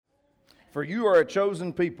For you are a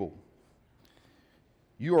chosen people.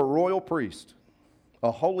 You are a royal priest,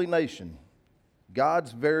 a holy nation,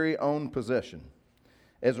 God's very own possession.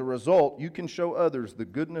 As a result, you can show others the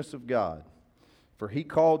goodness of God, for He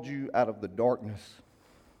called you out of the darkness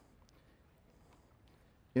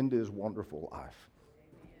into His wonderful life.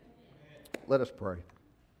 Let us pray.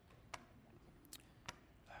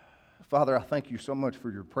 Father, I thank you so much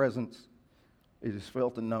for your presence. It is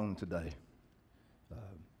felt and known today.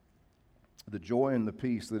 The joy and the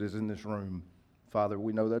peace that is in this room, Father,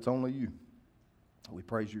 we know that's only you. We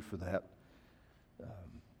praise you for that.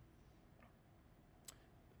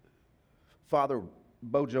 Father,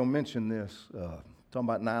 Bojo mentioned this, talking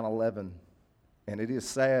about 9/11, and it is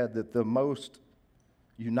sad that the most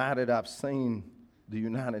united I've seen the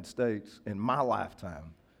United States in my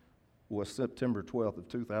lifetime was September 12th of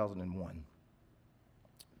 2001.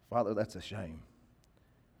 Father, that's a shame.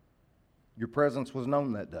 Your presence was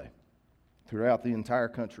known that day throughout the entire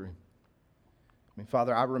country. I mean,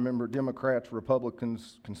 Father, I remember Democrats,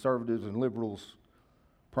 Republicans, conservatives, and liberals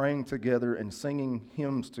praying together and singing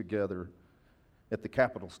hymns together at the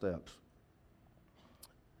Capitol steps.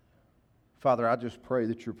 Father, I just pray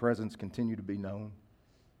that your presence continue to be known.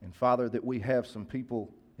 And Father, that we have some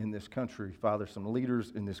people in this country, Father, some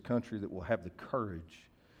leaders in this country that will have the courage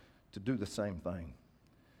to do the same thing,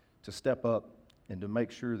 to step up and to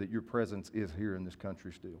make sure that your presence is here in this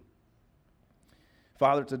country still.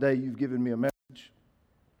 Father, today you've given me a message.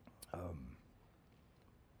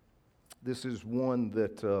 This is one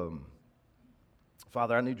that,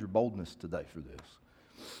 Father, I need your boldness today for this.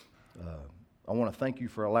 I want to thank you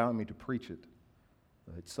for allowing me to preach it.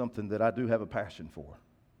 It's something that I do have a passion for,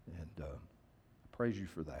 and I praise you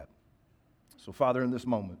for that. So, Father, in this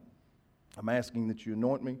moment, I'm asking that you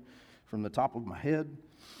anoint me from the top of my head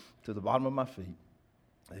to the bottom of my feet,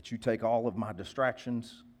 that you take all of my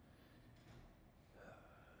distractions,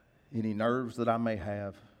 any nerves that I may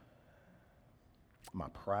have, my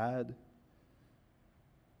pride.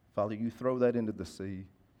 Father, you throw that into the sea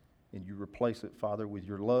and you replace it, Father, with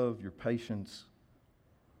your love, your patience,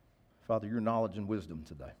 Father, your knowledge and wisdom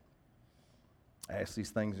today. I ask these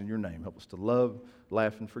things in your name. Help us to love,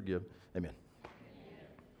 laugh, and forgive. Amen.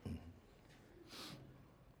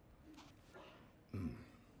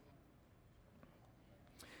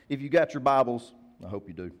 If you got your Bibles, I hope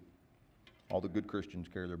you do. All the good Christians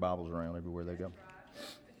carry their Bibles around everywhere they go.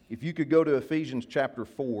 If you could go to Ephesians chapter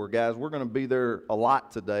 4, guys, we're going to be there a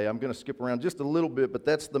lot today. I'm going to skip around just a little bit, but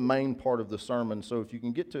that's the main part of the sermon. So if you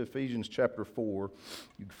can get to Ephesians chapter 4,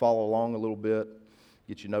 you can follow along a little bit,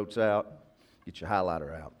 get your notes out, get your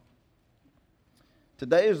highlighter out.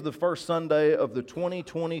 Today is the first Sunday of the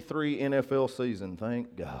 2023 NFL season.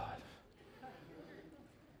 Thank God.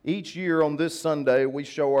 Each year on this Sunday, we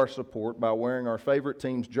show our support by wearing our favorite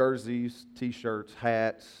team's jerseys, T-shirts,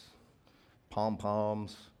 hats,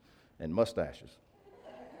 pom-poms, and mustaches.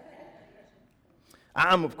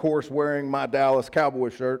 I'm, of course, wearing my Dallas Cowboy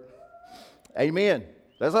shirt. Amen.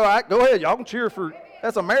 That's all right. Go ahead. Y'all can cheer for,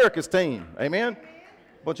 that's America's team. Amen.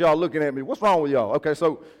 Bunch of y'all looking at me. What's wrong with y'all? Okay,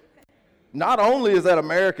 so not only is that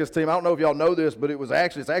America's team, I don't know if y'all know this, but it's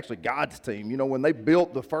actually God's team. You know, when they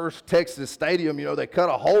built the first Texas stadium, you know, they cut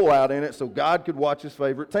a hole out in it so God could watch his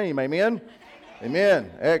favorite team. Amen?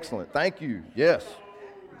 Amen. Excellent. Thank you. Yes.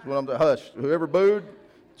 That's what I'm doing. Hush. Whoever booed,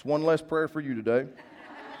 it's one less prayer for you today.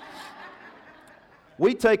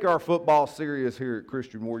 We take our football serious here at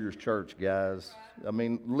Christian Warriors Church, guys. I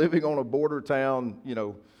mean, living on a border town, you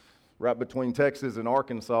know, right between Texas and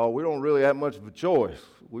Arkansas, we don't really have much of a choice.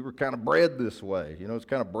 We were kind of bred this way. You know, it's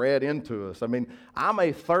kind of bred into us. I mean, I'm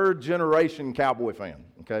a third-generation Cowboy fan,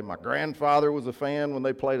 okay? My grandfather was a fan when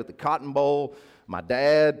they played at the Cotton Bowl. My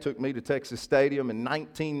dad took me to Texas Stadium in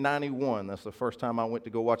 1991. That's the first time I went to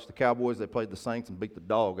go watch the Cowboys. They played the Saints and beat the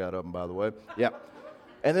dog out of them, by the way. Yep.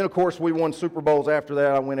 And then, of course, we won Super Bowls after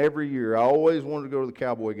that. I went every year. I always wanted to go to the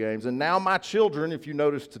Cowboy games. And now my children, if you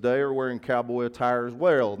notice today, are wearing Cowboy attire as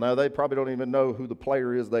well. Now, they probably don't even know who the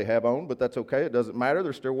player is they have on, but that's okay. It doesn't matter.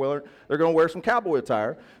 They're going to wear some Cowboy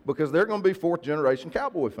attire because they're going to be fourth-generation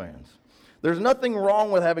Cowboy fans. There's nothing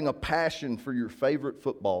wrong with having a passion for your favorite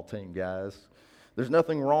football team, guys. There's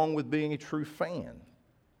nothing wrong with being a true fan.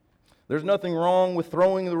 There's nothing wrong with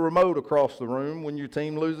throwing the remote across the room when your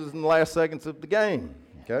team loses in the last seconds of the game.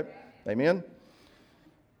 Okay? Amen?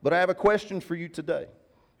 But I have a question for you today.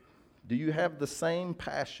 Do you have the same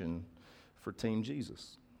passion for Team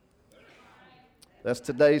Jesus? That's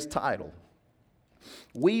today's title.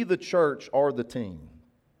 We, the church, are the team.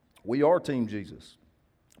 We are Team Jesus.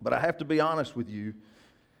 But I have to be honest with you.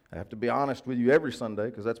 I have to be honest with you every Sunday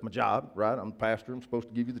because that's my job, right? I'm the pastor. I'm supposed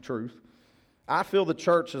to give you the truth. I feel the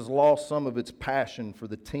church has lost some of its passion for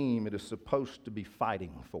the team it is supposed to be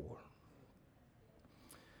fighting for.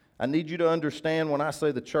 I need you to understand when I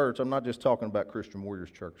say the church, I'm not just talking about Christian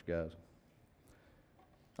Warriors Church, guys.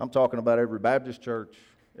 I'm talking about every Baptist church,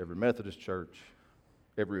 every Methodist church,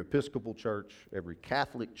 every Episcopal church, every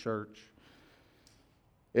Catholic church,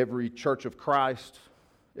 every Church of Christ,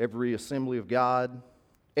 every Assembly of God.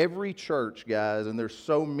 Every church, guys, and there's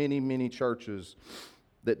so many, many churches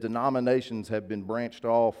that denominations have been branched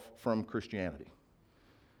off from Christianity.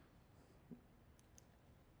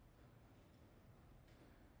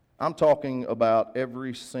 I'm talking about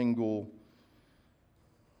every single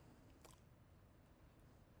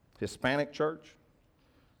Hispanic church,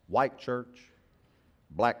 white church,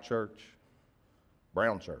 black church,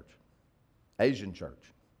 brown church, Asian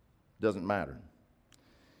church. Doesn't matter.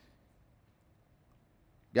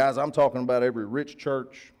 Guys, I'm talking about every rich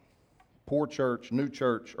church, poor church, new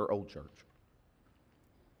church, or old church.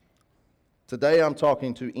 Today I'm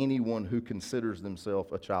talking to anyone who considers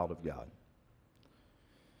themselves a child of God.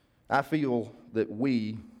 I feel that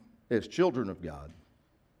we, as children of God,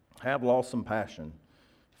 have lost some passion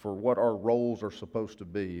for what our roles are supposed to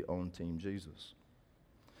be on Team Jesus.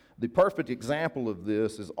 The perfect example of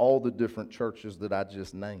this is all the different churches that I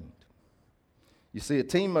just named. You see, a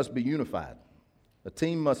team must be unified. A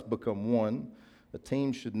team must become one. A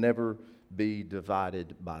team should never be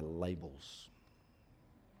divided by labels.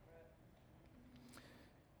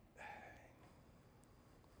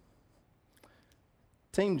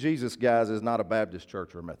 Team Jesus, guys, is not a Baptist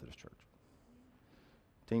church or a Methodist church.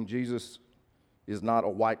 Team Jesus is not a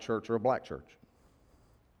white church or a black church.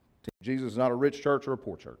 Team Jesus is not a rich church or a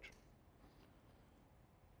poor church.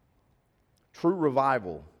 True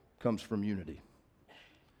revival comes from unity.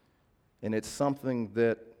 And it's something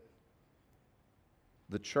that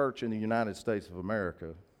the church in the United States of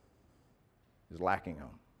America is lacking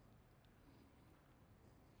on.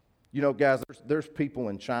 You know, guys, there's people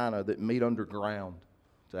in China that meet underground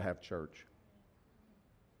to have church.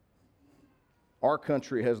 Our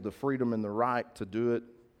country has the freedom and the right to do it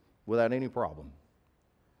without any problem.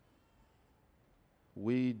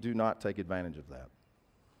 We do not take advantage of that.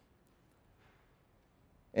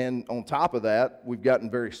 And on top of that, we've gotten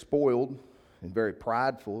very spoiled and very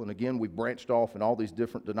prideful. And again, we've branched off in all these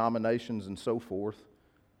different denominations and so forth.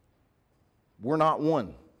 We're not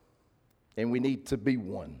one, and we need to be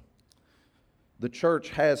one. The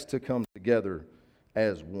church has to come together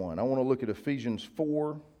as one. I want to look at Ephesians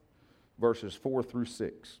 4, verses 4 through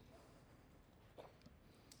 6.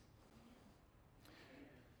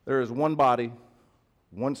 There is one body,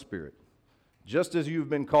 one Spirit, just as you've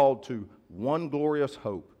been called to one glorious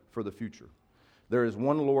hope for the future. There is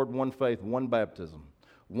one Lord, one faith, one baptism,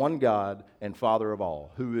 one God and Father of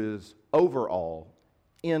all, who is over all,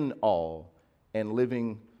 in all, and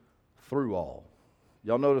living through all.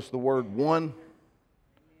 Y'all notice the word one?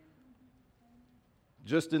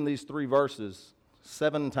 Just in these 3 verses,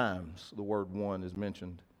 7 times the word one is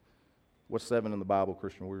mentioned. What's 7 in the Bible,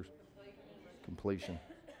 Christian Warriors? Completion.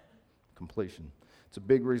 Completion. It's a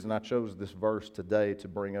big reason I chose this verse today to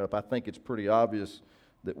bring up. I think it's pretty obvious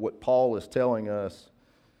that what Paul is telling us,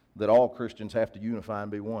 that all Christians have to unify and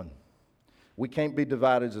be one. We can't be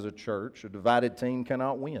divided as a church. A divided team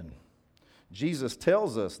cannot win. Jesus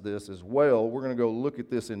tells us this as well. We're going to go look at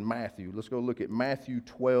this in Matthew. Let's go look at Matthew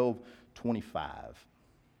 12:25.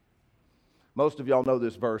 Most of y'all know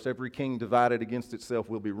this verse. Every king divided against itself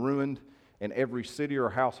will be ruined, and every city or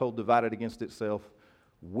household divided against itself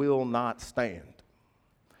will not stand.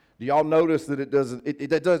 Do y'all notice that it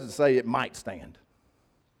doesn't say it might stand?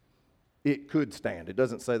 It could stand. It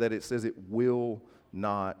doesn't say that. It says it will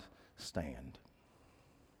not stand.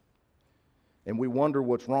 And we wonder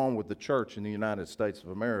what's wrong with the church in the United States of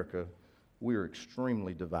America. We are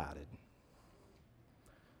extremely divided.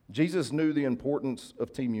 Jesus knew the importance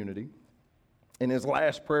of team unity. In his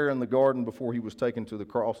last prayer in the garden before he was taken to the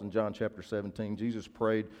cross in John chapter 17, Jesus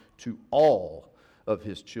prayed to all of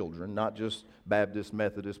his children, not just Baptist,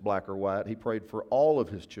 Methodist, black or white. He prayed for all of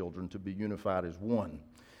his children to be unified as one.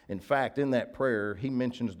 In fact, in that prayer, he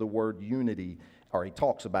mentions the word unity, or he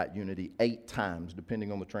talks about unity 8 times,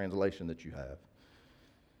 depending on the translation that you have.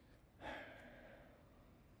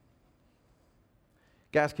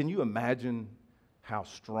 Guys, can you imagine how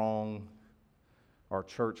strong our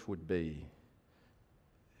church would be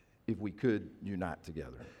if we could unite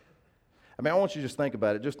together? I mean, I want you to just think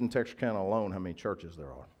about it, just in Texarkana alone, how many churches there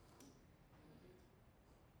are.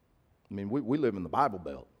 I mean, we live in the Bible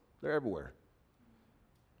Belt. They're everywhere.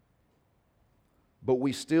 But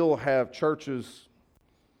we still have churches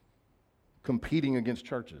competing against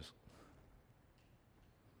churches.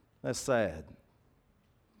 That's sad.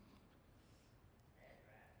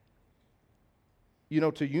 You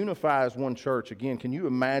know, to unify as one church, again, can you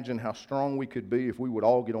imagine how strong we could be if we would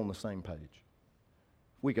all get on the same page?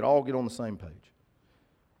 We could all get on the same page.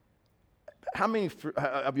 How many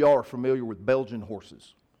of y'all are familiar with Belgian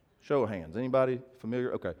horses? Show of hands. Anybody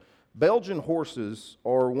familiar? Okay. Belgian horses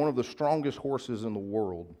are one of the strongest horses in the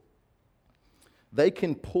world. They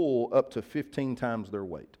can pull up to 15 times their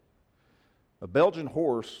weight. A Belgian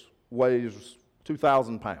horse weighs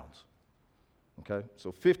 2,000 pounds. Okay,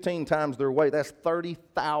 so 15 times their weight, that's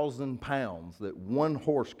 30,000 pounds that one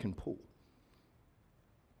horse can pull.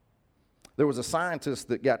 There was a scientist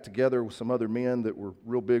that got together with some other men that were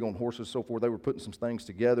real big on horses and so forth. They were putting some things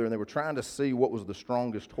together, and they were trying to see what was the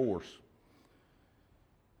strongest horse.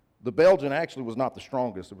 The Belgian actually was not the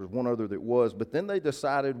strongest. There was one other that was, but then they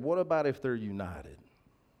decided, what about if they're united?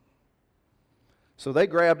 So they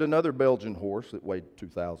grabbed another Belgian horse that weighed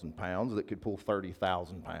 2,000 pounds that could pull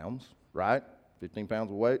 30,000 pounds, right? 15 pounds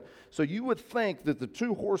of weight. So you would think that the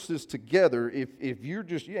two horses together, if you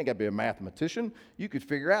ain't got to be a mathematician, you could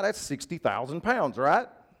figure out that's 60,000 pounds, right?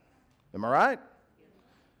 Am I right?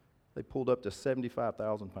 They pulled up to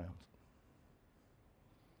 75,000 pounds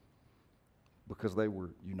because they were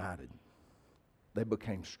united. They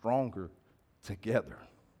became stronger together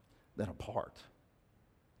than apart.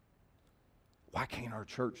 Why can't our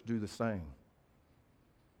church do the same?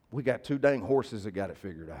 We got two dang horses that got it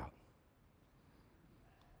figured out.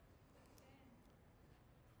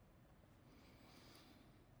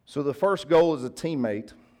 So the first goal as a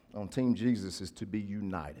teammate on Team Jesus is to be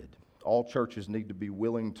united. All churches need to be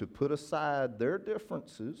willing to put aside their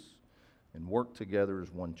differences and work together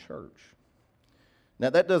as one church. Now,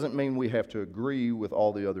 that doesn't mean we have to agree with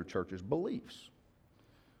all the other churches' beliefs,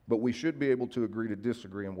 but we should be able to agree to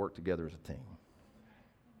disagree and work together as a team.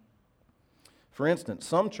 For instance,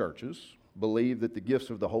 some churches believe that the gifts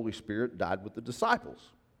of the Holy Spirit died with the disciples.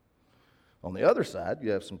 On the other side, you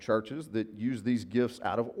have some churches that use these gifts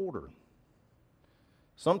out of order.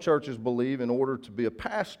 Some churches believe in order to be a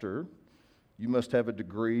pastor, you must have a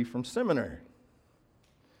degree from seminary.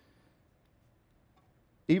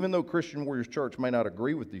 Even though Christian Warriors Church may not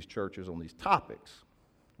agree with these churches on these topics,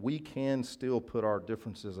 we can still put our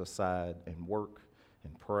differences aside and work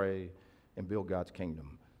and pray and build God's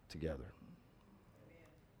kingdom together.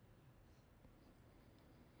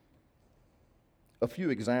 A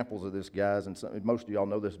few examples of this, guys, and most of y'all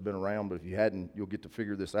know this has been around, but if you hadn't, you'll get to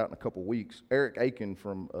figure this out in a couple weeks. Eric Aiken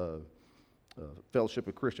from Fellowship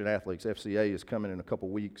of Christian Athletes, FCA, is coming in a couple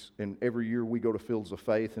weeks, and every year we go to Fields of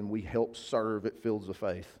Faith and we help serve at Fields of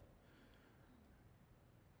Faith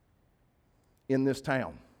in this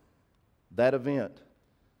town. That event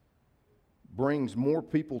brings more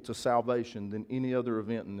people to salvation than any other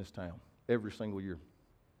event in this town every single year.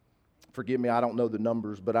 Forgive me, I don't know the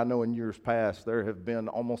numbers, but I know in years past there have been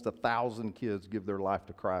almost 1,000 kids give their life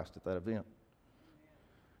to Christ at that event.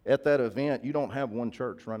 At that event, you don't have one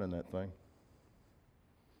church running that thing.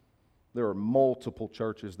 There are multiple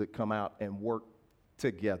churches that come out and work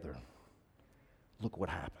together. Look what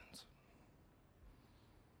happens.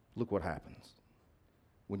 Look what happens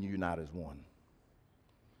when you unite as one.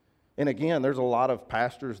 And again, there's a lot of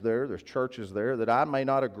pastors there's churches there that I may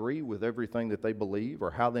not agree with everything that they believe or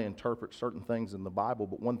how they interpret certain things in the Bible,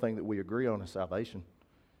 but one thing that we agree on is salvation.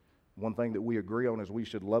 One thing that we agree on is we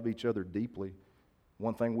should love each other deeply.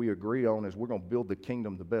 One thing we agree on is we're going to build the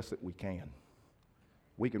kingdom the best that we can.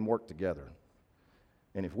 We can work together.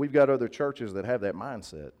 And if we've got other churches that have that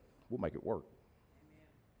mindset, we'll make it work.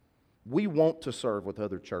 We want to serve with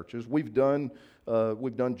other churches. We've done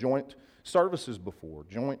joint services before,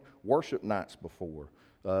 joint worship nights before.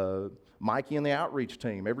 Mikey and the outreach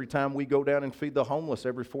team, every time we go down and feed the homeless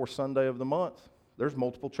every fourth Sunday of the month, there's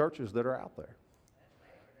multiple churches that are out there.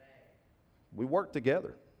 We work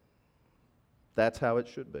together. That's how it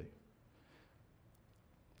should be.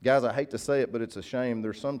 Guys, I hate to say it, but it's a shame.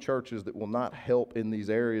 There's some churches that will not help in these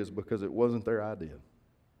areas because it wasn't their idea.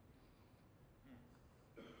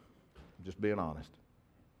 Just being honest.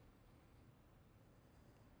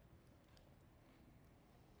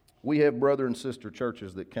 We have brother and sister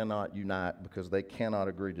churches that cannot unite because they cannot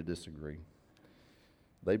agree to disagree.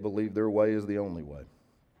 They believe their way is the only way.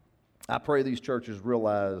 I pray these churches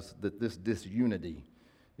realize that this disunity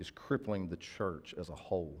is crippling the church as a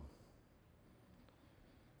whole.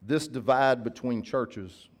 This divide between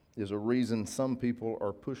churches is a reason some people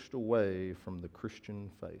are pushed away from the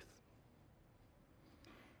Christian faith.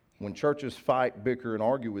 When churches fight, bicker, and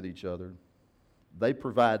argue with each other, they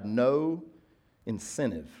provide no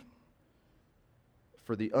incentive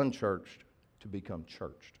for the unchurched to become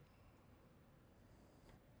churched.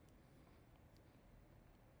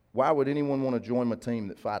 Why would anyone want to join a team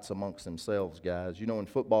that fights amongst themselves, guys? You know, in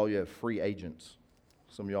football, you have free agents.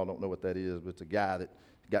 Some of y'all don't know what that is, but it's a guy that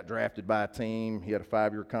got drafted by a team. He had a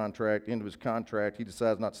 5-year contract. End of his contract, he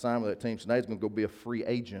decides not to sign with that team, so now he's going to go be a free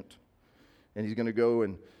agent. And he's going to go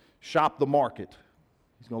and shop the market.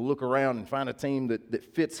 He's going to look around and find a team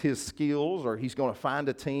that fits his skills, or he's going to find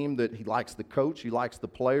a team that he likes the coach, he likes the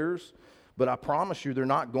players. But I promise you, they're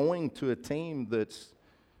not going to a team that's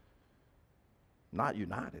not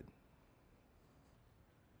united.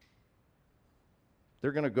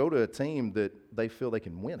 They're going to go to a team that they feel they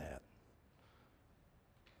can win at.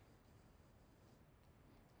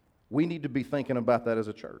 We need to be thinking about that as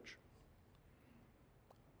a church.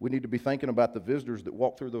 We need to be thinking about the visitors that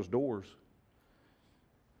walk through those doors.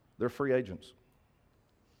 They're free agents.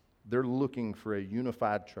 They're looking for a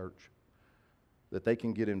unified church that they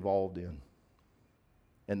can get involved in,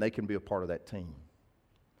 and they can be a part of that team.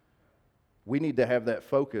 We need to have that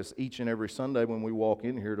focus each and every Sunday when we walk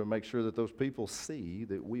in here to make sure that those people see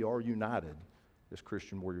that we are united as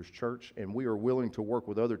Christian Warriors Church, and we are willing to work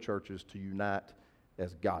with other churches to unite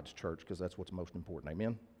as God's church, because that's what's most important.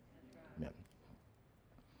 Amen? Amen.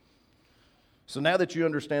 So now that you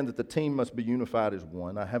understand that the team must be unified as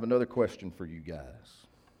one, I have another question for you guys.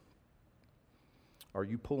 Are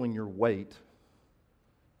you pulling your weight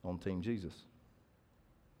on Team Jesus?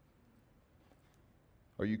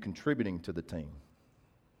 Are you contributing to the team?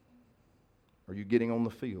 Are you getting on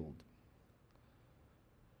the field?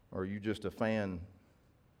 Or are you just a fan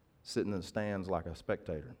sitting in the stands like a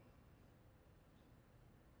spectator?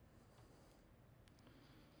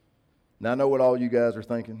 Now I know what all you guys are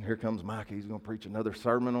thinking. Here comes Mike. He's going to preach another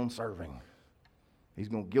sermon on serving. He's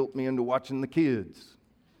going to guilt me into watching the kids.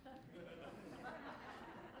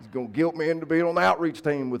 He's going to guilt me into being on the outreach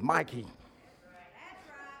team with Mikey.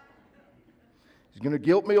 He's going to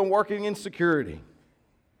guilt me on working in security.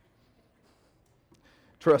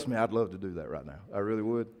 Trust me, I'd love to do that right now. I really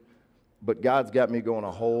would. But God's got me going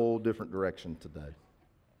a whole different direction today.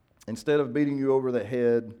 Instead of beating you over the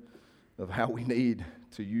head of how we need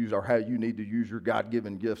to use, or how you need to use your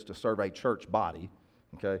God-given gifts to serve a church body,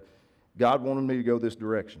 okay, God wanted me to go this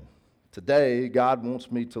direction. Today, God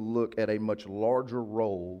wants me to look at a much larger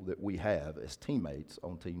role that we have as teammates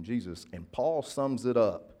on Team Jesus. And Paul sums it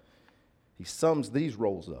up. He sums these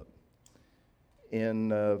roles up in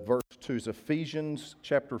verse 2. It's Ephesians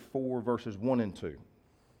chapter 4, verses 1 and 2.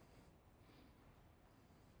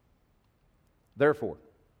 Therefore,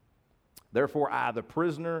 I, the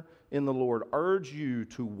prisoner in the Lord, urge you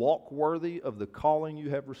to walk worthy of the calling you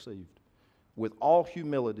have received, with all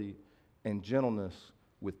humility and gentleness,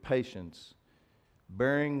 with patience,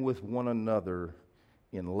 bearing with one another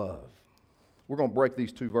in love. We're going to break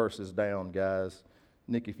these two verses down, guys.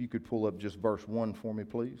 Nick, if you could pull up just verse 1 for me,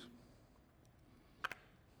 please.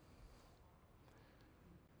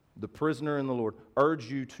 The prisoner in the Lord,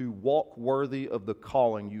 urge you to walk worthy of the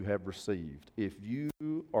calling you have received. If you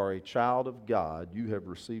are a child of God, you have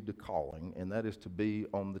received a calling, and that is to be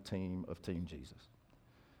on the team of Team Jesus.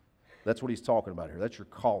 That's what he's talking about here. That's your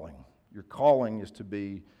calling. Your calling is to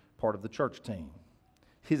be part of the church team,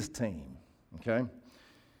 his team, okay?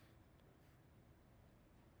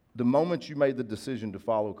 The moment you made the decision to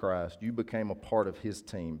follow Christ, you became a part of his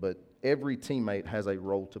team, but every teammate has a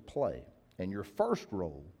role to play. And your first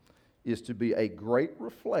role is to be a great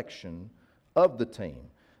reflection of the team.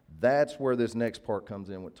 That's where this next part comes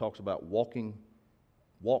in, when it talks about walk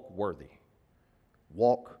worthy.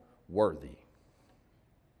 Walk worthy.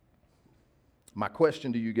 My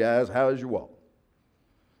question to you guys, how is your walk?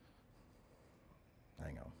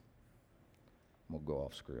 Hang on. I'm going to go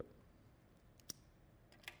off script.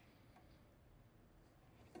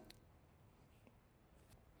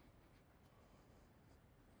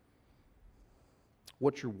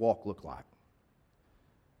 What's your walk look like?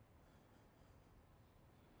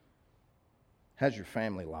 How's your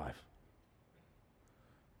family life?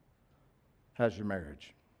 How's your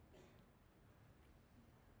marriage?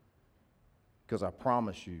 Because I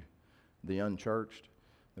promise you, the unchurched,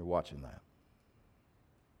 they're watching that.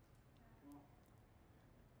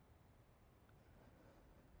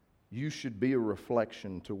 You should be a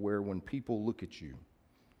reflection to where when people look at you,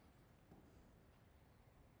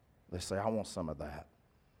 they say, I want some of that.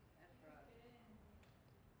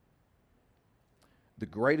 The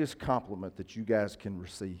greatest compliment that you guys can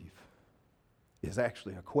receive is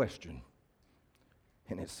actually a question.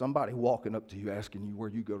 And it's somebody walking up to you asking you where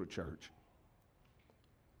you go to church.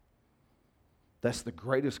 That's the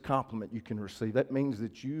greatest compliment you can receive. That means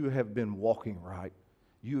that you have been walking right.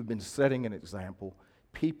 You have been setting an example.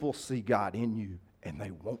 People see God in you, and they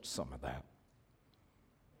want some of that.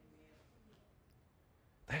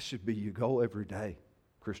 That should be your goal every day,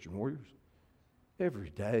 Christian warriors. Every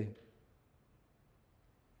day.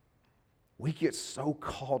 We get so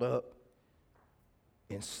caught up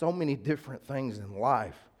in so many different things in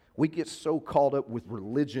life. We get so caught up with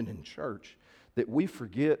religion and church that we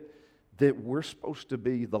forget that we're supposed to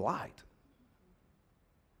be the light.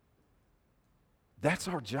 That's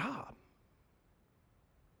our job.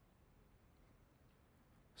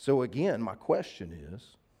 So again, my question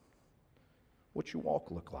is, what's your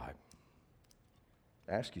walk look like?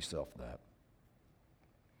 Ask yourself that.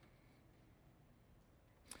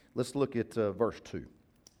 Let's look at verse 2.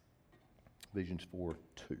 Ephesians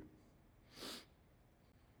 4:2.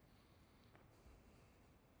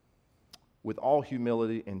 With all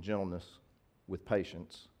humility and gentleness, with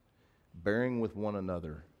patience, bearing with one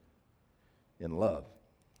another in love.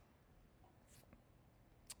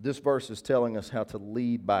 This verse is telling us how to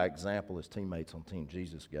lead by example as teammates on Team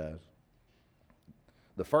Jesus, guys.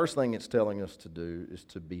 The first thing it's telling us to do is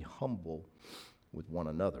to be humble with one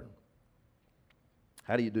another.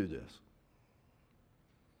 How do you do this?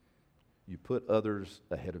 You put others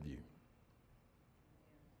ahead of you.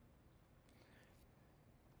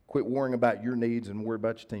 Quit worrying about your needs and worry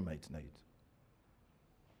about your teammates' needs.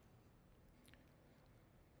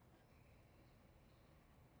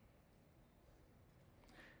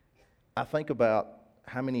 I think about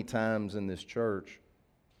how many times in this church,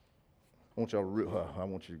 I want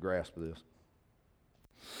you to grasp this.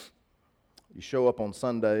 You show up on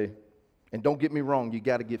Sunday, and don't get me wrong, you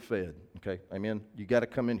got to get fed, okay? Amen? You got to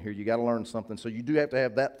come in here, you got to learn something. So you do have to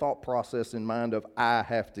have that thought process in mind of, I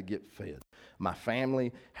have to get fed. My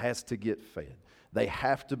family has to get fed. They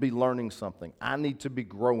have to be learning something. I need to be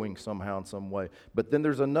growing somehow in some way. But then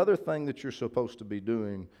there's another thing that you're supposed to be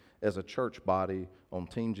doing as a church body on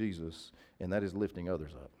Team Jesus, and that is lifting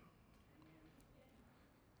others up.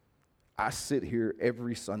 I sit here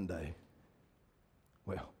every Sunday.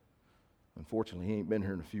 Well, unfortunately, he ain't been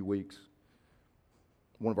here in a few weeks.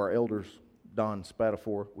 One of our elders, Don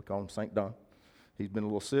Spatafor, we call him St. Don. He's been a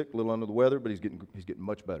little sick, a little under the weather, but he's getting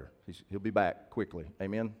much better. He'll be back quickly.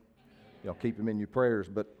 Amen? Y'all keep him in your prayers.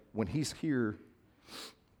 But when he's here,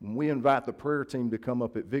 when we invite the prayer team to come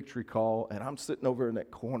up at Victory Call, and I'm sitting over in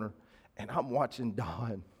that corner, and I'm watching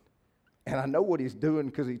Don, and I know what he's doing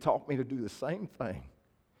because he taught me to do the same thing.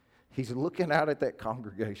 He's looking out at that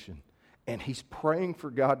congregation, and he's praying for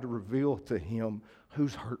God to reveal to him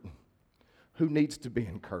who's hurting, who needs to be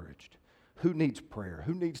encouraged, who needs prayer,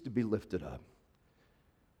 who needs to be lifted up.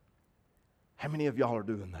 How many of y'all are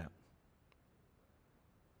doing that?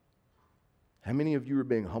 How many of you are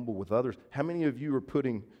being humble with others? How many of you are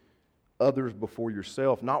putting others before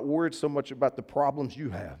yourself, not worried so much about the problems you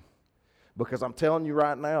have? Because I'm telling you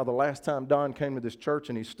right now, the last time Don came to this church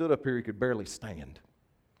and he stood up here, he could barely stand.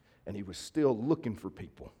 And he was still looking for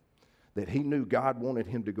people that he knew God wanted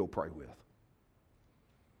him to go pray with.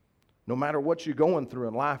 No matter what you're going through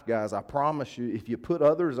in life, guys, I promise you, if you put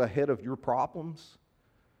others ahead of your problems,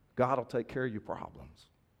 God will take care of your problems.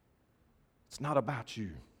 It's not about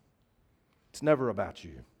you. It's never about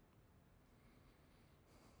you.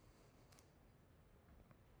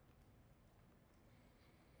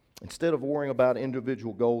 Instead of worrying about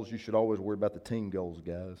individual goals, you should always worry about the team goals,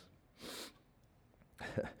 guys.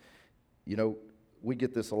 You know, we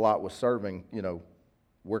get this a lot with serving, you know,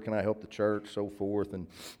 where can I help the church, so forth. And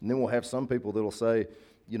then we'll have some people that'll say,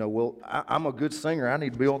 you know, well, I'm a good singer. I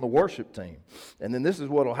need to be on the worship team. And then this is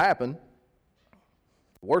what will happen.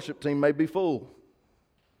 The worship team may be full.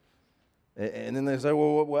 And then they say,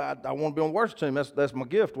 well, I want to be on the worship team. That's my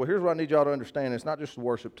gift. Well, here's what I need y'all to understand. It's not just the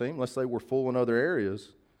worship team. Let's say we're full in other areas.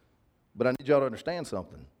 But I need y'all to understand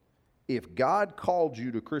something. If God called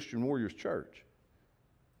you to Christian Warriors Church,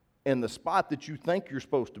 and the spot that you think you're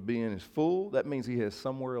supposed to be in is full, that means he has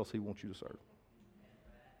somewhere else he wants you to serve.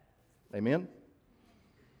 Amen?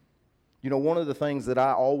 You know, one of the things that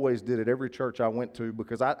I always did at every church I went to,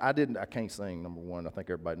 because I can't sing, number one. I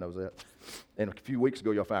think everybody knows that. And a few weeks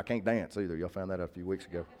ago, y'all found I can't dance either. Y'all found that out a few weeks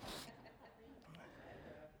ago.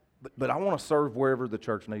 But I want to serve wherever the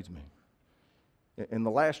church needs me. In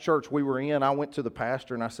the last church we were in, I went to the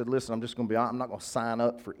pastor and I said, listen, I'm not going to sign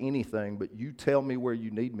up for anything, but you tell me where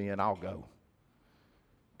you need me and I'll go.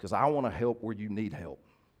 Because I want to help where you need help.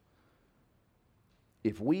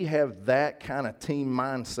 If we have that kind of team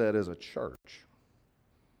mindset as a church,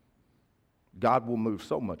 God will move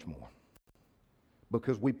so much more.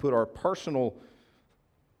 Because we put our personal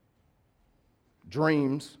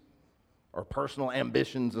dreams, our personal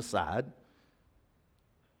ambitions aside,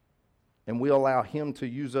 and we allow him to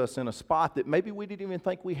use us in a spot that maybe we didn't even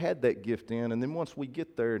think we had that gift in. And then once we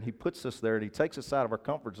get there and he puts us there and he takes us out of our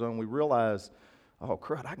comfort zone, we realize, oh,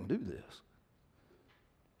 crud, I can do this.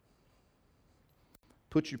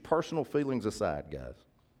 Put your personal feelings aside, guys.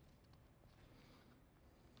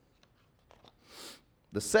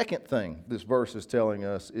 The second thing this verse is telling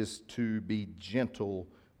us is to be gentle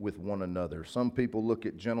with one another. Some people look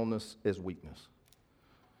at gentleness as weakness.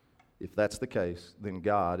 If that's the case, then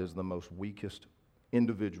God is the most weakest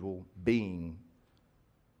individual being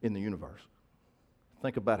in the universe.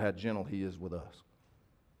 Think about how gentle He is with us.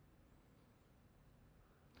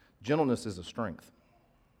 Gentleness is a strength.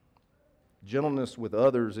 Gentleness with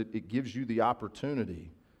others, it gives you the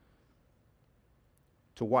opportunity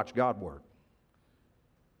to watch God work.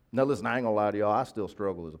 Now listen, I ain't gonna lie to y'all, I still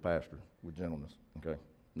struggle as a pastor with gentleness, okay?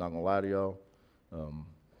 Not gonna lie to y'all.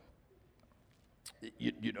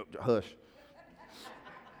 You know, hush.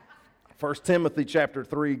 1 Timothy chapter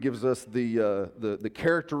 3 gives us the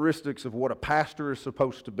characteristics of what a pastor is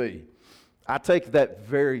supposed to be. I take that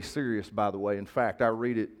very serious, by the way. In fact, I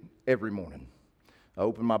read it every morning. I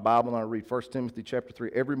open my Bible and I read 1 Timothy chapter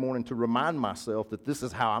 3 every morning to remind myself that this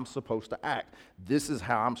is how I'm supposed to act. This is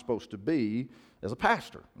how I'm supposed to be as a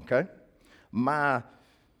pastor, okay? My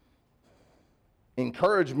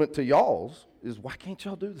encouragement to y'all's is, why can't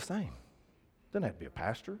y'all do the same? Doesn't have to be a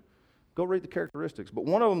pastor. Go read the characteristics. But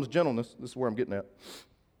one of them is gentleness. This is where I'm getting at.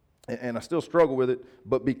 And I still struggle with it.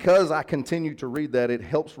 But because I continue to read that, it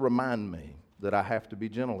helps remind me that I have to be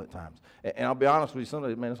gentle at times. And I'll be honest with you,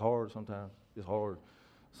 sometimes, man, it's hard sometimes. It's hard.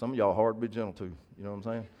 Some of y'all hard to be gentle to. You know what I'm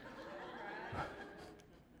saying?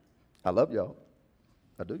 I love y'all.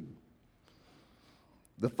 I do.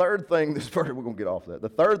 The third thing this verse, we're going to get off that. The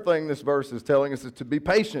third thing this verse is telling us is to be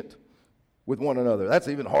patient with one another. That's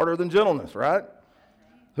even harder than gentleness, right?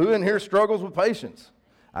 Who in here struggles with patience?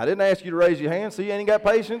 I didn't ask you to raise your hand. See, you ain't got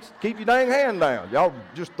patience? Keep your dang hand down. Y'all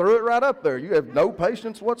just threw it right up there. You have no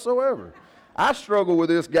patience whatsoever. I struggle with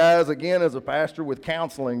this, guys, again, as a pastor with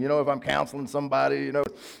counseling. You know, if I'm counseling somebody, you know,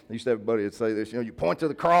 I used to have a buddy that say this, you know, you point to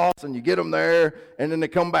the cross and you get them there and then they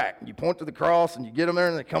come back. You point to the cross and you get them there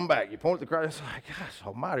and they come back. You point to the cross, it's like, gosh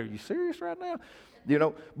almighty, are you serious right now? You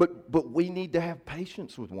know, but we need to have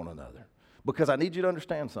patience with one another, because I need you to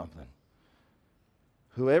understand something.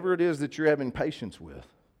 Whoever it is that you're having patience with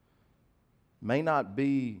may not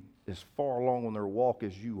be as far along on their walk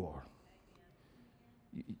as you are.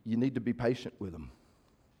 You need to be patient with them.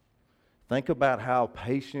 Think about how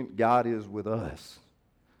patient God is with us.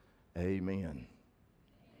 Amen.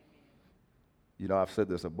 You know, I've said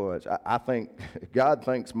this a bunch. I think God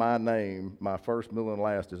thinks my name, my first, middle, and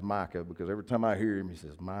last is Micah, because every time I hear him, he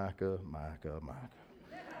says, Micah, Micah, Micah.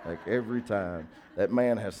 Like every time. That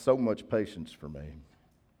man has so much patience for me.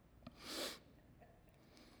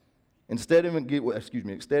 Instead of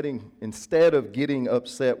getting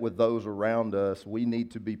upset with those around us, we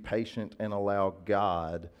need to be patient and allow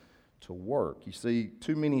God to work. You see,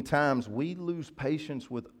 too many times we lose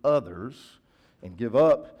patience with others and give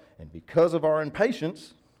up, and because of our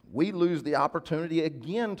impatience, we lose the opportunity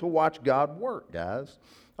again to watch God work, guys.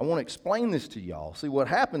 I want to explain this to y'all. See, what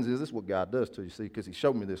happens is, this is what God does to you, see, because he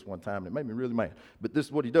showed me this one time, and it made me really mad. But this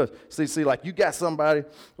is what he does. See, like you got somebody,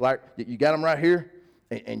 like you got them right here,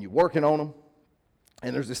 and you're working on them,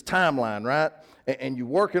 and there's this timeline, right? And you're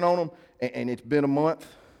working on them, and it's been a month,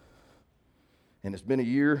 and it's been a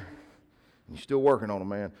year, and you're still working on them,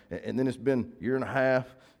 man. And then it's been a year and a half,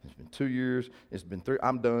 it's been 2 years, it's been 3.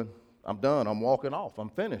 I'm done. I'm walking off. I'm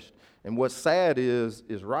finished. And what's sad is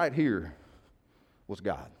right here was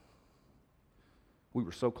God. We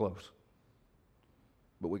were so close,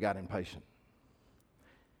 but we got impatient.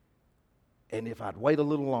 And if I'd wait a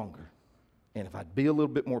little longer, and if I'd be a little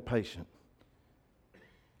bit more patient,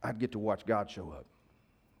 I'd get to watch God show up.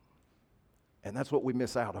 And that's what we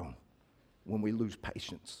miss out on when we lose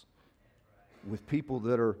patience with people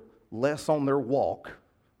that are less on their walk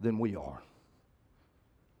than we are.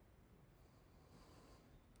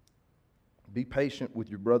 Be patient with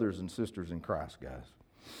your brothers and sisters in Christ, guys.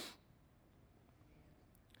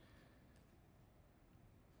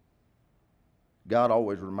 God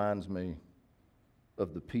always reminds me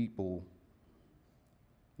of the people.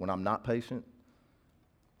 When I'm not patient,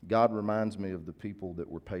 God reminds me of the people that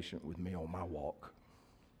were patient with me on my walk,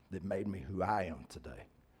 that made me who I am today.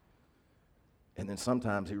 And then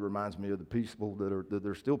sometimes he reminds me of the people that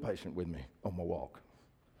are still patient with me on my walk.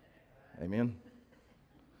 Amen?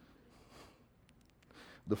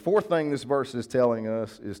 The fourth thing this verse is telling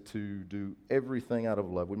us is to do everything out of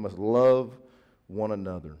love. We must love one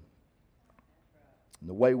another. And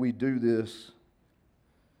the way we do this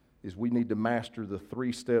is we need to master the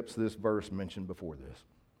 3 steps this verse mentioned before this.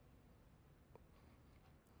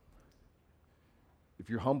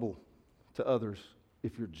 If you're humble to others,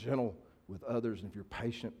 if you're gentle with others and if you're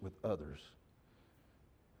patient with others,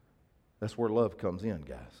 that's where love comes in,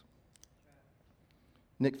 guys.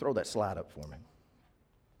 Nick, throw that slide up for me.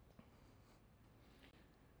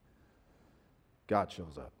 God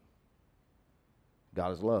shows up.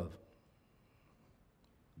 God is love.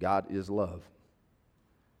 God is love.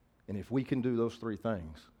 And if we can do those three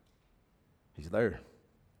things, He's there.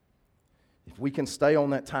 If we can stay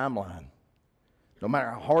on that timeline, no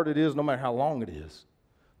matter how hard it is, no matter how long it is,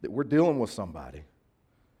 that we're dealing with somebody,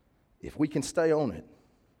 if we can stay on it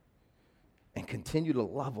and continue to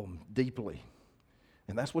love them deeply,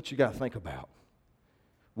 and that's what you got to think about.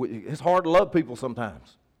 It's hard to love people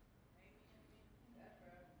sometimes.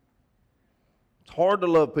 It's hard to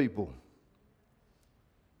love people.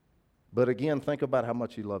 But again, think about how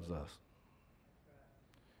much He loves us.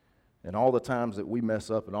 And all the times that we mess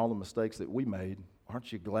up and all the mistakes that we made,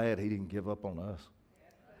 aren't you glad He didn't give up on us?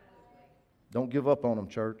 Don't give up on Him,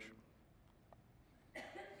 church.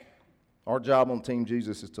 Our job on Team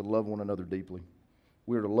Jesus is to love one another deeply.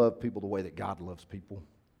 We are to love people the way that God loves people.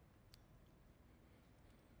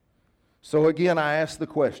 So again, I ask the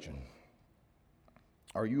question,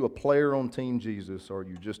 are you a player on Team Jesus or are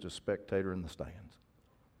you just a spectator in the stands?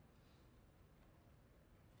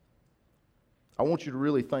 I want you to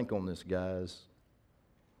really think on this, guys.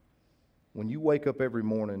 When you wake up every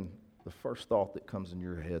morning, the first thought that comes in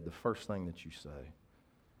your head, the first thing that you say,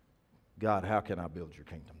 God, how can I build your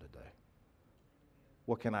kingdom today?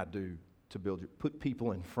 What can I do to build your, put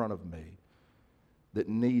people in front of me that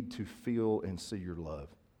need to feel and see your love.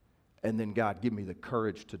 And then, God, give me the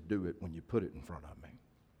courage to do it when you put it in front of me.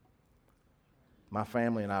 My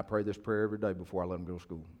family and I pray this prayer every day before I let them go to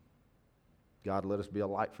school. God, let us be a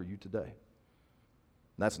light for you today.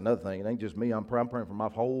 And that's another thing. It ain't just me. I'm praying for my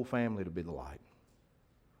whole family to be the light.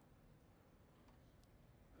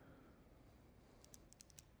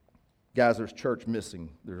 Guys, there's church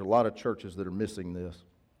missing. There's a lot of churches that are missing this.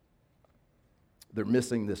 They're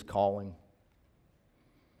missing this calling.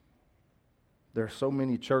 There are so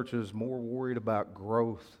many churches more worried about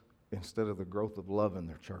growth instead of the growth of love in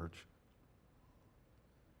their church.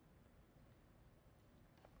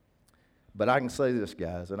 But I can say this,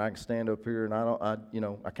 guys, and I can stand up here and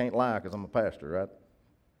I can't lie because I'm a pastor, right?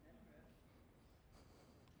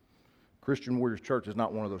 Christian Warriors Church is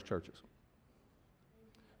not one of those churches.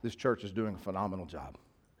 This church is doing a phenomenal job.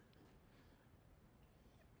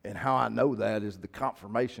 And how I know that is the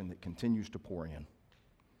confirmation that continues to pour in.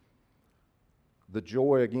 The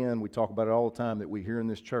joy, again, we talk about it all the time, that we hear in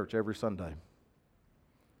this church every Sunday.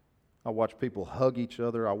 I watch people hug each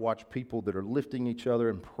other. I watch people that are lifting each other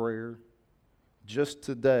in prayer. Just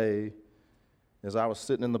today, as I was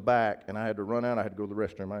sitting in the back and I had to run out, I had to go to the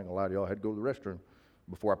restroom. I ain't gonna lie to y'all, I had to go to the restroom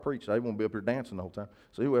before I preached. I didn't want to be up here dancing the whole time.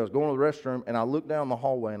 So anyway, I was going to the restroom and I look down the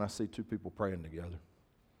hallway and I see two people praying together.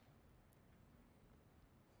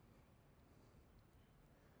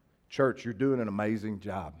 Church, you're doing an amazing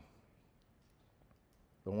job.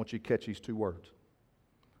 But I want you to catch these two words.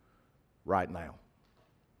 Right now.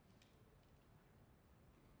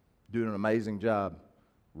 Doing an amazing job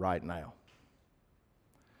right now.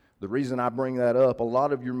 The reason I bring that up, a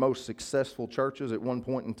lot of your most successful churches at one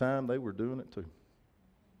point in time, they were doing it too.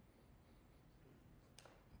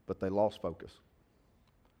 But they lost focus.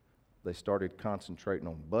 They started concentrating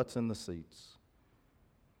on butts in the seats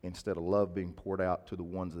instead of love being poured out to the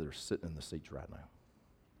ones that are sitting in the seats right now.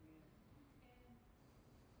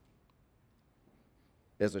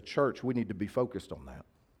 As a church, we need to be focused on that.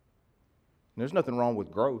 And there's nothing wrong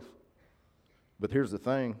with growth. But here's the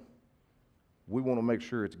thing. We want to make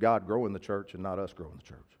sure it's God growing the church and not us growing the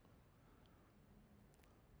church.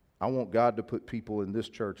 I want God to put people in this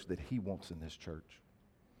church that He wants in this church.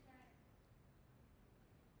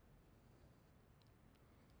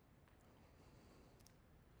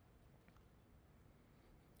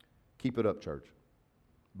 Keep it up, church.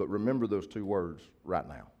 But remember those two words right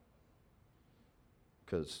now.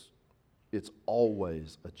 Because it's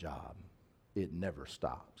always a job. It never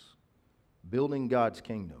stops. Building God's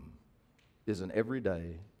kingdom is an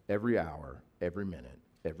everyday, every hour, every minute,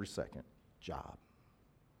 every second job.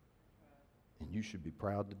 And you should be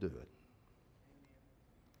proud to do it.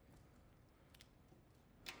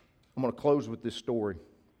 I'm going to close with this story.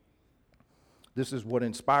 This is what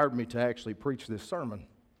inspired me to actually preach this sermon.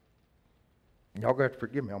 Y'all got to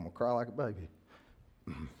forgive me. I'm going to cry like a baby.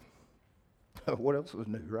 What else was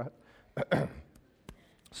new, right?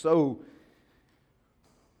 So,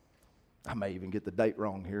 I may even get the date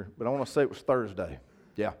wrong here, but I want to say it was Thursday.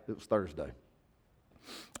 Yeah, it was Thursday.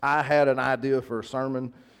 I had an idea for a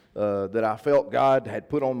sermon that I felt God had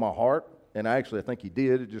put on my heart, And actually, I think he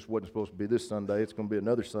did. It just wasn't supposed to be this Sunday. It's going to be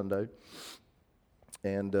another Sunday.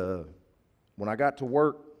 And when I got to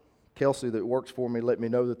work, Kelsey that works for me let me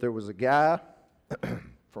know that there was a guy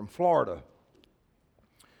from Florida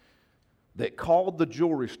that called the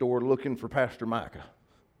jewelry store looking for Pastor Micah.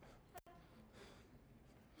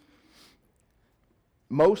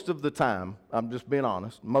 Most of the time, I'm just being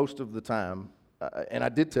honest, most of the time, and I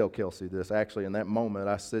did tell Kelsey this actually in that moment,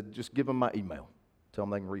 I said, just give them my email. Tell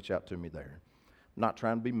them they can reach out to me there. I'm not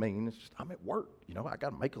trying to be mean. It's just I'm at work. You know, I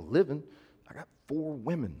got to make a living. I got 4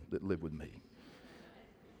 women that live with me.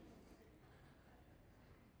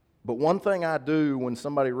 But one thing I do when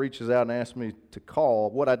somebody reaches out and asks me to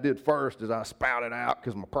call, what I did first is I spouted out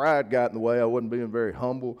because my pride got in the way. I wasn't being very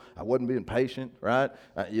humble. I wasn't being patient, right?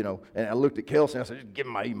 And I looked at Kelsey and I said, just give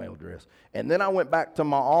me my email address. And then I went back to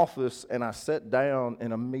my office and I sat down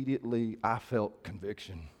and immediately I felt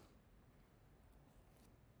conviction.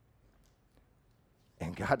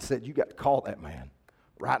 And God said, you got to call that man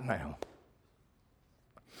right now.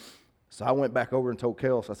 So I went back over and told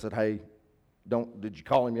Kelsey, I said, hey, did you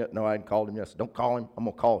call him yet? No, I hadn't called him yet. I said, don't call him. I'm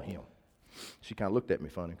going to call him. She kind of looked at me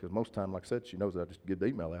funny because most of the time, like I said, she knows that I just give the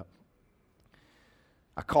email out.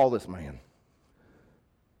 I call this man.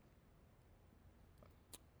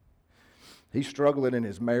 He's struggling in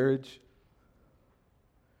his marriage.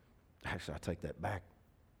 Actually, I take that back.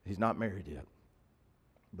 He's not married yet.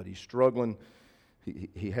 But he's struggling.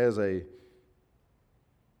 He has a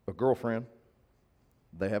girlfriend.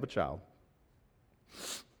 They have a child.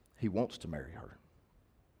 He wants to marry her.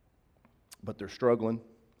 But they're struggling.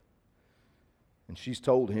 And she's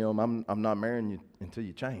told him, I'm not marrying you until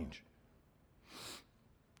you change.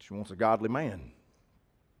 She wants a godly man.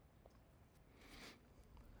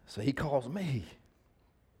 So he calls me.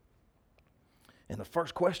 And the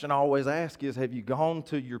first question I always ask is, have you gone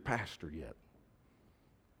to your pastor yet?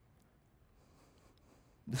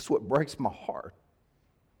 This is what breaks my heart.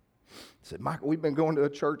 I said, Michael, we've been going to a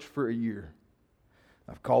church for a year.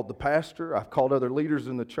 I've called the pastor, I've called other leaders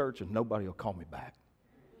in the church, and nobody will call me back.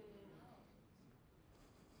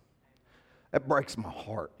 That breaks my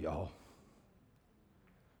heart, y'all.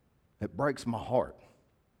 It breaks my heart.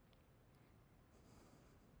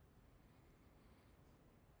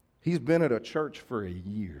 He's been at a church for a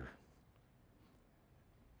year.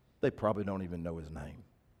 They probably don't even know his name.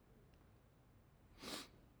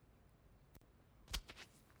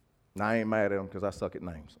 Now, I ain't mad at him because I suck at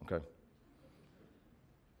names, okay?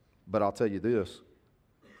 But I'll tell you this,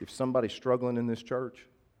 if somebody's struggling in this church,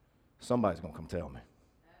 somebody's going to come tell me.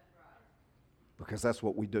 That's right. Because that's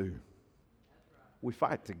what we do. That's right. We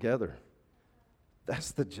fight together.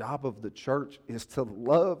 That's the job of the church, is to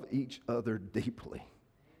love each other deeply. Amen.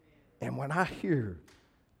 And when I hear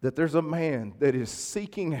that there's a man that is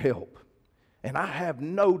seeking help, and I have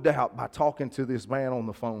no doubt by talking to this man on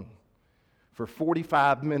the phone for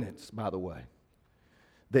 45 minutes, by the way,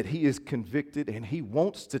 that he is convicted and he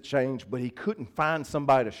wants to change, but he couldn't find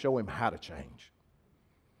somebody to show him how to change.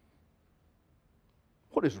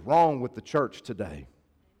 What is wrong with the church today?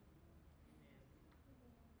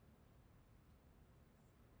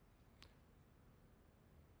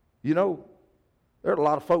 You know, there are a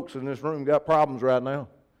lot of folks in this room got problems right now.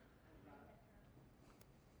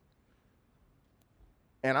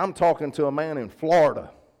 And I'm talking to a man in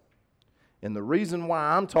Florida. And the reason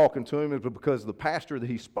why I'm talking to him is because the pastor that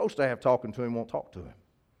he's supposed to have talking to him won't talk to him.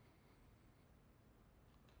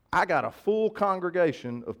 I got a full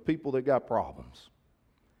congregation of people that got problems.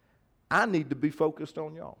 I need to be focused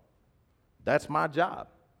on y'all. That's my job.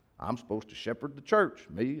 I'm supposed to shepherd the church.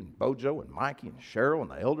 Me and Bojo and Mikey and Cheryl and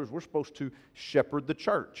the elders, we're supposed to shepherd the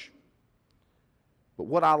church. But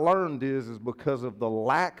what I learned is because of the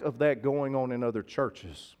lack of that going on in other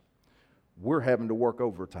churches, we're having to work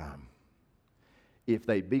overtime. If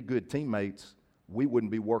they'd be good teammates, we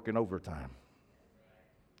wouldn't be working overtime.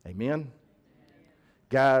 Amen?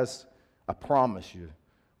 Guys, I promise you,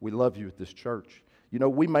 we love you at this church. You know,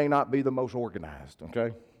 we may not be the most organized,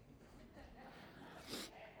 okay?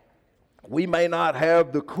 We may not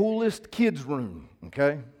have the coolest kids' room,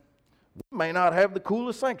 okay? We may not have the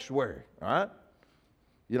coolest sanctuary, all right?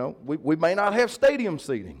 You know, we may not have stadium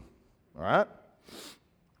seating, all right?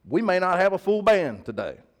 We may not have a full band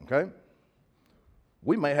today, okay?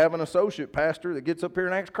 We may have an associate pastor that gets up here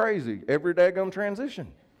and acts crazy every daggone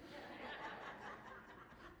transition.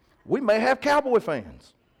 We may have Cowboy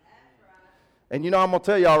fans. And you know, I'm going to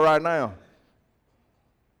tell y'all right now,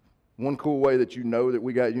 one cool way that you know that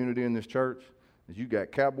we got unity in this church is you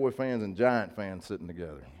got Cowboy fans and Giant fans sitting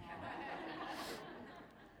together.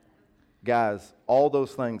 Guys, all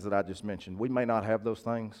those things that I just mentioned, we may not have those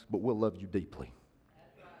things, but we'll love you deeply.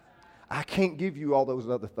 I can't give you all those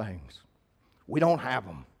other things. We don't have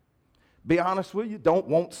them. Be honest with you, don't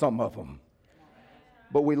want some of them.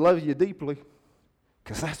 But we love you deeply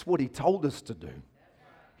because that's what he told us to do.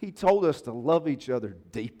 He told us to love each other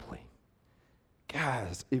deeply.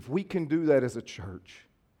 Guys, if we can do that as a church,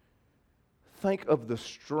 think of the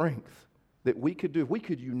strength that we could do. If we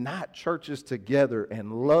could unite churches together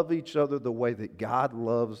and love each other the way that God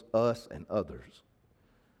loves us and others,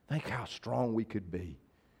 think how strong we could be.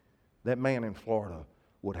 That man in Florida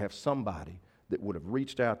would have somebody that would have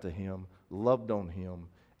reached out to him, loved on him,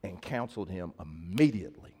 and counseled him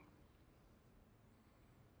immediately.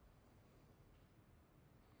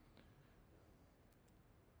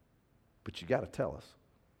 But you got to tell us.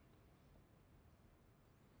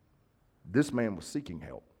 This man was seeking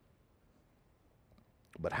help.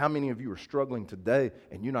 But how many of you are struggling today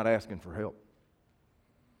and you're not asking for help?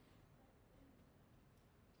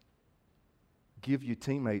 Give your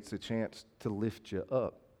teammates a chance to lift you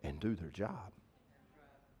up and do their job.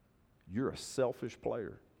 You're a selfish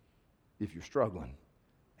player if you're struggling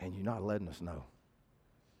and you're not letting us know.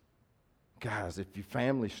 Guys, if your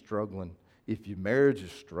family's struggling, if your marriage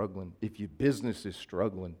is struggling, if your business is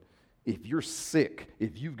struggling, if you're sick,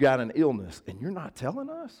 if you've got an illness and you're not telling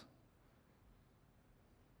us,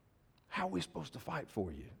 how are we supposed to fight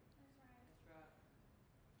for you?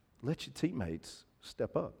 Let your teammates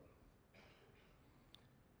step up.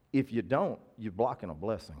 If you don't, you're blocking a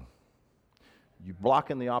blessing. You're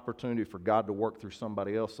blocking the opportunity for God to work through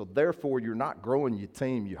somebody else. So therefore, you're not growing your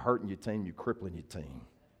team, you're hurting your team, you're crippling your team.